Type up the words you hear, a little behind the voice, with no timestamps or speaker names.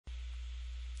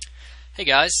Hey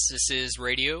guys, this is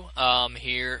Radio.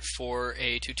 Here for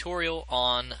a tutorial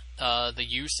on the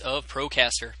use of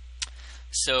Procaster.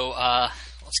 So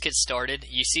let's get started.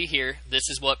 You see here, this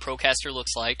is what Procaster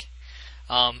looks like.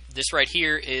 This right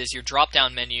here is your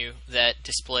drop-down menu that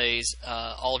displays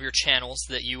all of your channels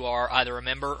that you are either a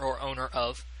member or owner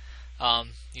of.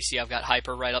 You see I've got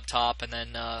Hyper right up top and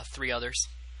then 3 others.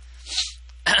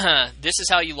 This is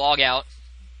how you log out.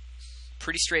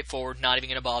 Pretty straightforward, not even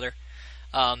going to bother.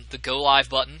 The Go Live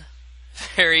button,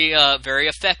 very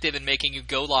effective in making you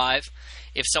go live.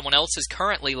 If someone else is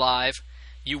currently live,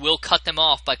 you will cut them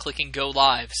off by clicking Go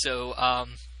Live, so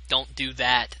don't do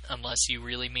that unless you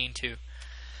really mean to.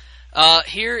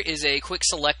 Here is a quick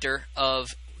selector of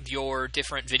your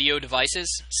different video devices.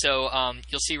 So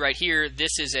you'll see right here,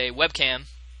 this is a webcam,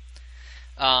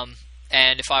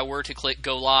 and if I were to click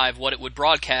Go Live, what it would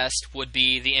broadcast would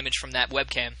be the image from that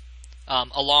webcam,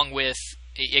 along with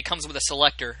it comes with a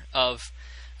selector of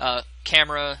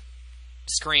camera,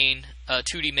 screen,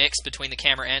 2D mix between the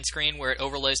camera and screen where it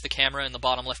overlays the camera in the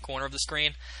bottom left corner of the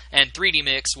screen, and 3D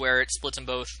mix where it splits them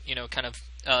both, kind of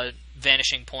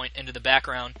vanishing point into the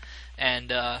background,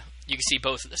 and you can see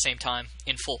both at the same time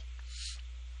in full.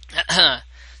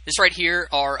 This right here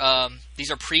are these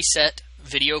are preset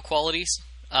video qualities.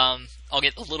 I'll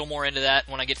get a little more into that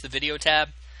when I get to the video tab.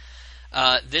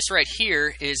 This right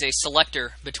here is a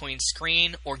selector between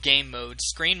screen or game mode.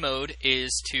 Screen mode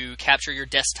is to capture your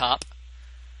desktop,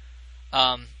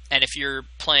 and if you're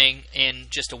playing in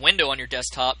just a window on your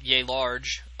desktop, yay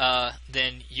large,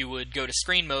 then you would go to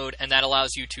screen mode, and that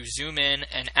allows you to zoom in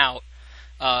and out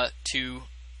to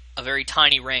a very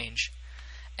tiny range.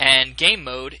 And game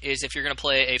mode is if you're going to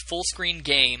play a full screen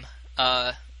game,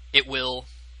 it will,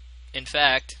 in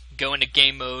fact, go into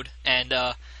game mode and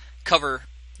cover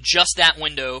just that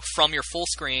window from your full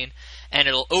screen, and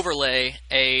it'll overlay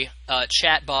a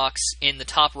chat box in the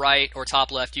top right or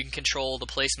top left. You can control the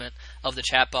placement of the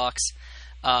chat box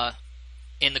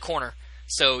in the corner.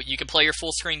 So you can play your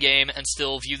full screen game and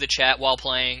still view the chat while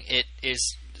playing. It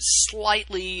is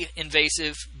slightly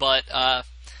invasive, but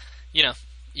you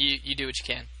do what you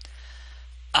can.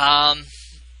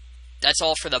 That's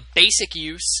all for the basic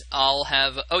use. I'll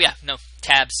have,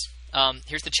 tabs.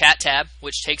 Here's the chat tab,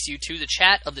 which takes you to the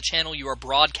chat of the channel you are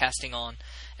broadcasting on.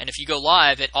 And if you go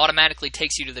live, it automatically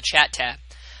takes you to the chat tab.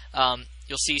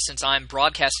 You'll see, since I'm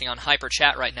broadcasting on Hyper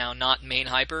Chat right now, not main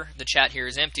Hyper, the chat here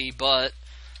is empty, but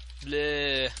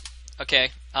bleh.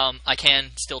 Okay, I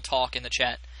can still talk in the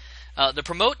chat. The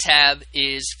promote tab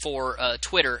is for a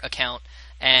Twitter account,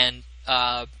 and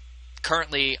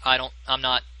currently I'm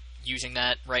not using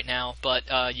that right now,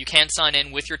 but you can sign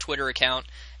in with your Twitter account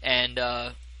and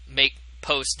make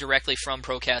posts directly from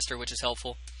Procaster, which is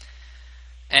helpful.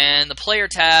 And the player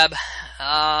tab,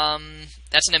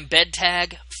 that's an embed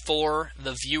tag for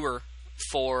the viewer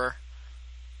for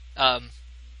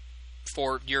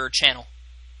your channel.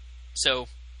 So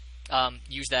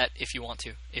use that if you want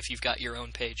to, if you've got your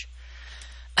own page.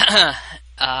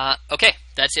 Okay,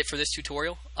 that's it for this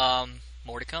tutorial.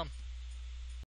 More to come.